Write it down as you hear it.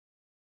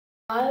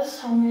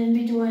Guys, I'm going to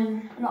be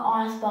doing an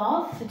ice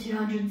bath for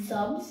 200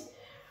 subs.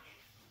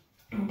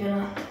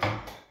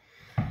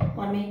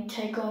 Let me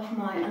take off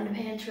my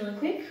underpants really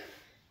quick.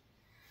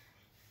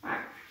 Alright,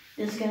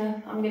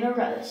 I'm gonna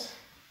regret this.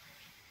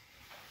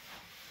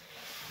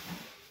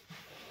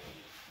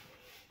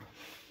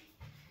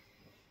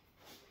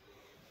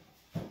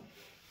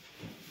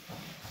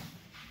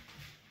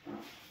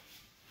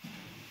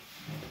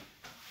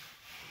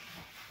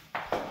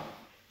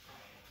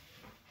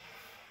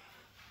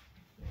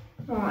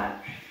 Alright.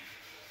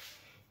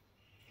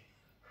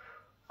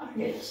 I can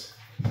do this.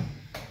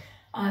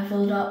 I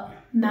filled up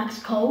Max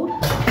Cold.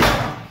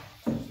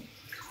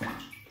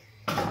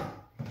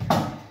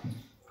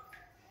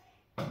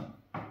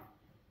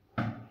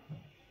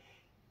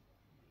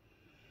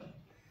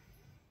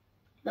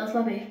 That's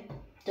my beef.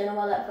 Don't know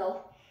why that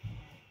fell.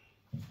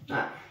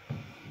 Alright.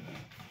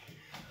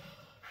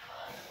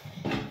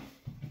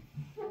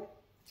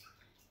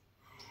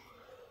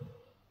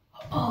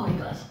 Oh, you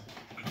guys.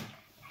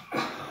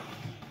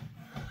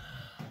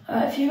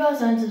 Alright, if you guys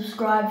don't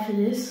subscribe for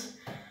this,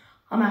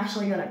 I'm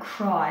actually gonna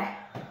cry.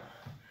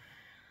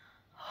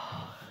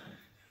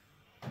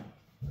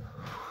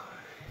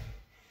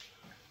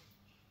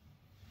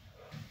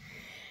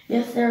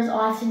 Yes, there's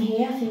ice in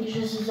here. I think it's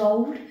just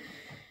dissolved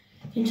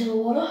into the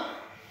water.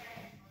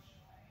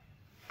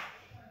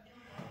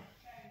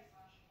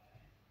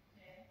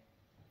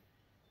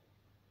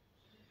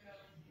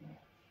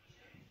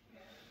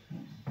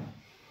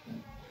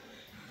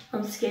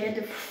 I'm scared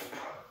to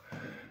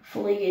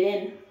fully get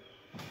in.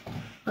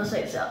 Let's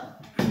take this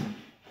out.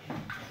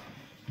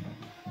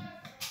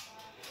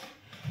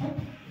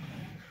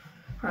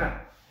 Alright.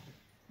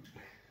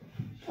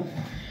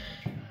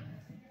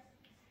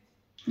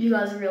 You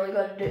guys really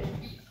gotta do.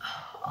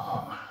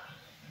 Oh.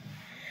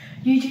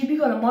 YouTube, you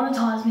gotta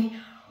monetize me.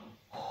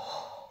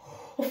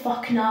 Oh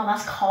fuck no,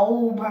 that's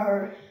cold,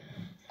 bro.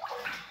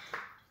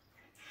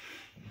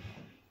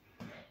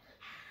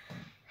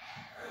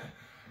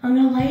 I'm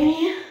gonna lay in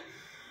here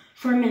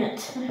for a minute.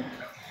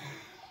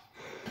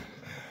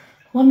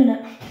 1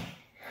 minute.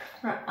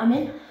 Right, I'm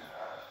in.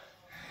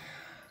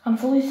 I'm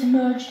fully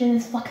submerged in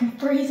this fucking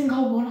freezing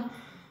cold water.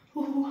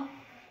 Ooh.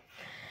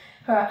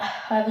 Alright, I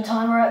have a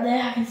timer right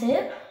there, I can see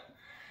it.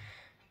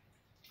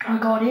 I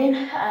got in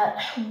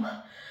at,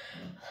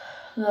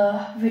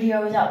 the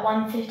video is at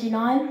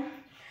 1:59.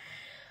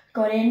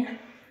 Got in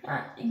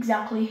at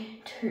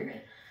exactly 2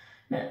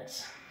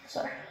 minutes.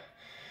 So,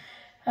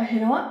 actually,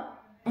 you know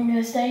what? I'm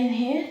gonna stay in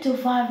here till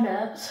 5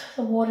 minutes.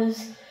 The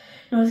water's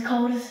not as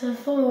cold as I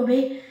thought it would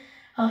be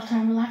after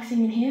I'm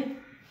relaxing in here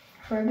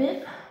for a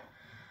bit.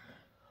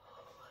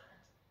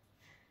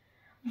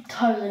 I'm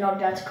totally not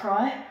about to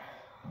cry.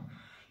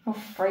 I'll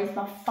freeze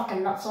my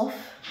fucking nuts off.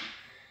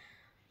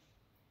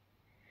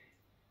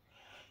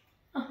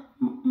 Oh,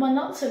 my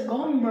nuts are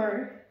gone,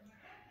 bro.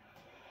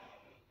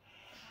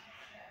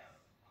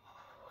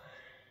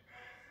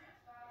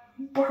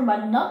 Bro,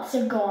 my nuts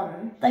are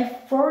gone. They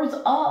froze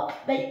up.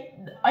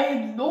 I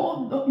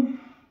ignored them.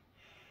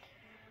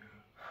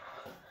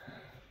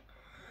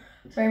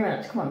 3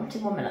 minutes, come on, 2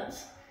 more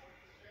minutes.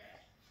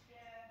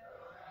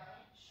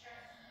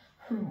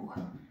 Ooh.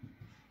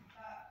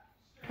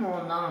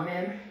 Oh no,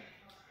 man.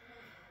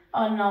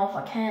 I don't know if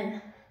I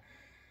can.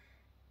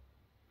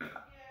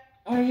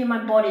 I'm gonna get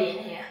my body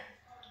in here.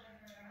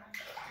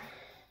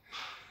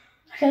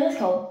 Okay, that's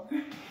cold.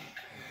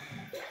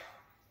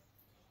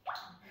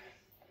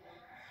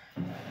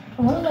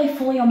 I want to lay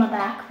fully on my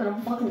back, but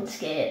I'm fucking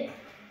scared.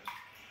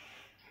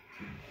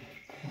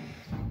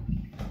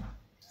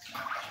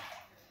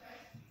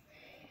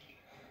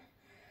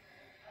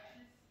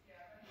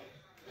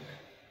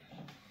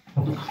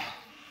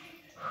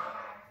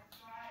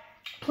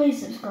 Please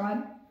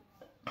subscribe.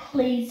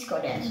 Please go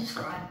down and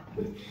subscribe.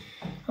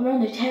 I'm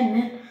gonna do 10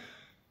 minutes.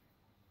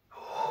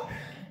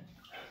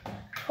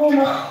 Oh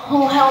no,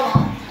 oh hell no.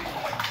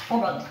 Oh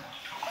god.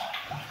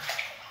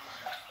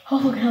 Oh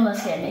fucking hell, that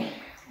scared me.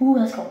 Ooh,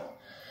 that's cold.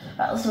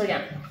 Alright, let's do it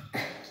again.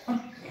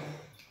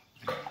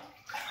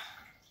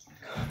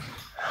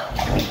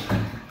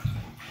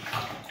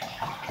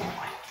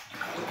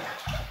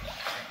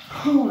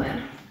 Oh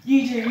man.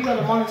 YouTube, you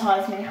gotta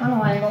monetize me. I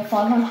know I ain't got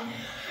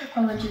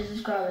 500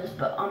 subscribers,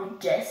 but I'm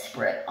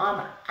desperate.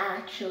 I'm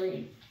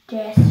actually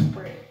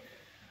desperate.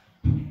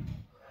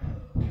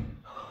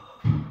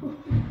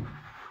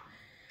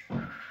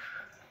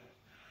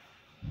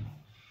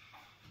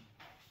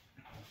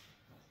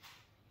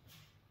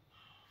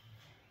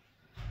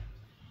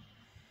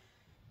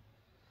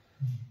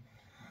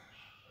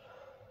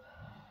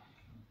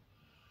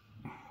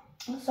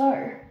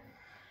 So,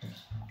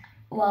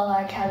 while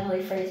I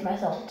casually freeze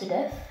myself to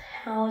death,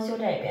 how has your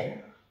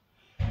day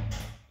been?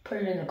 Put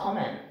it in the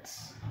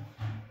comments.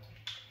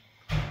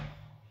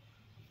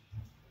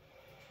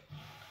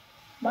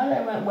 My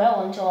day went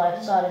well until I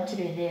decided to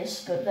do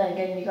this, but then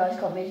again, you guys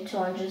got me to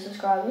 200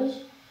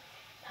 subscribers.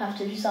 Have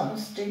to do something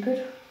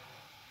stupid.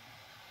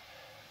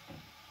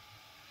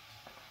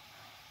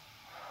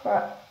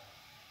 Right.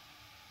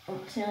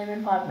 It's nearly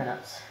been 5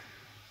 minutes.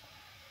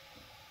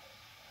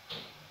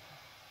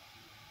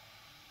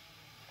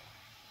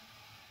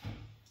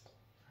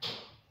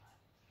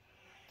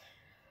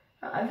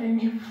 I've been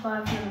here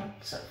for 5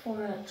 minutes, so 4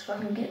 minutes. If I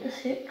can get to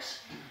 6,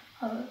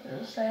 I'll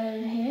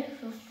stay in here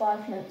for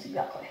 5 minutes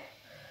exactly.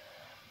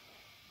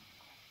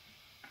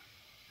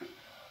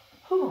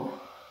 Whew.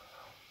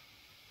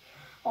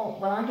 Oh,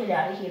 when I get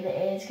out of here, the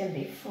air's going to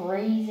be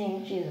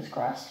freezing. Jesus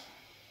Christ.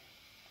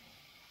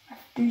 I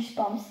have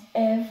goosebumps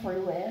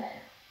everywhere.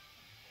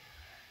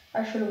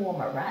 I should have worn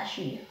my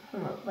rashi,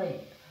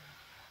 like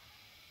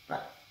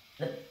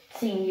the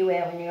thing you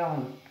wear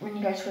when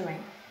you go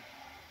swimming.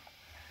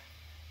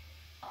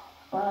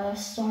 But I have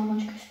so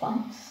much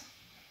goosebumps.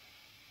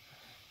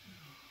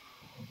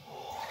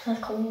 That's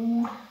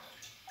cold.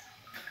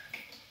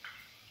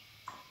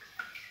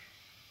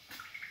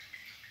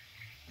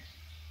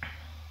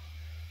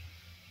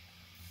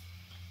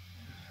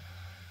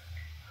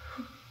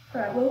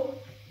 Alright, well,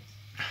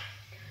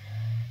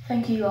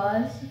 thank you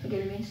guys for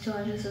getting me to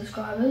 200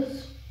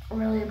 subscribers. I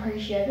really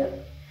appreciate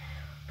it.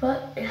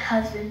 But it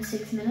has been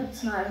 6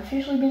 minutes and I've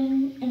officially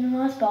been in a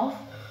nice bath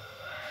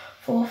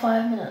for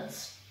 5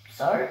 minutes.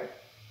 So,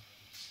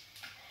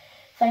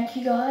 thank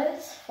you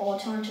guys for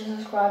 200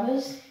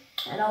 subscribers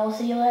and I will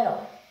see you later.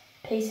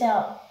 Peace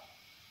out.